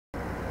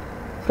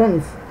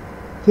Friends,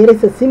 here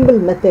is a simple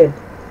method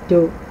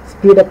to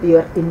speed up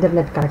your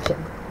internet connection.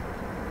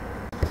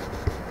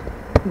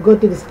 Go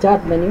to the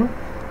start menu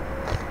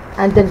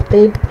and then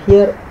type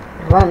here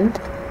run.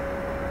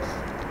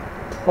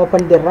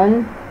 Open the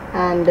run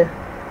and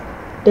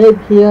type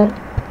here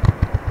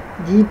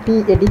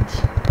gpedit.msc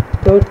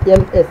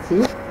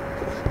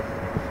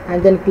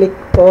and then click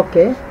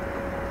OK.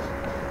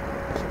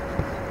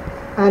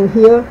 And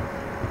here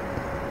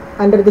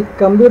under the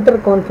computer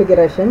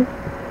configuration,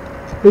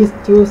 please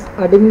choose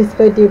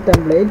administrative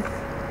templates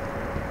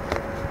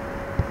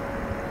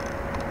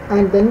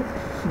and then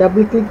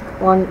double click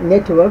on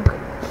network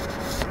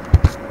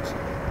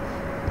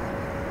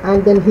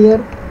and then here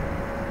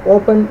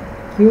open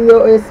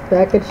QoS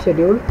Packet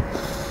Scheduler.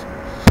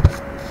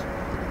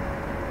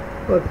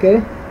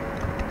 Okay,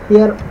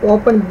 here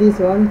open this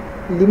one,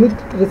 limit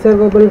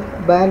reservable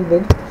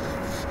bandwidth.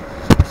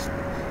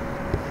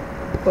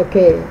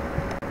 Okay,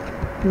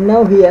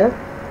 now here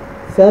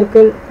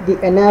circle the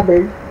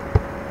enabled.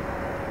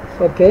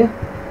 Okay,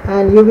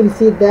 and you will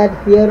see that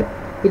here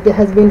it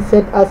has been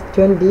set as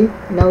 20.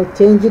 Now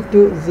change it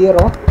to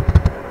 0.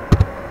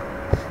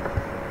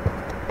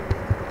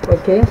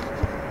 Okay,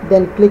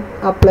 then click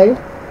apply,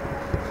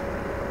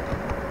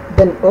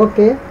 then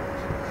OK,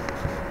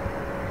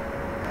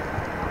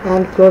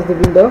 and close the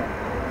window.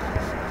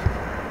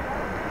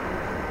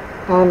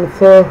 And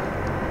so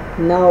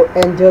now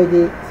enjoy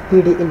the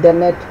speedy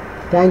internet.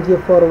 Thank you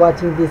for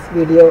watching this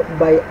video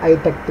by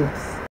iTech Tips.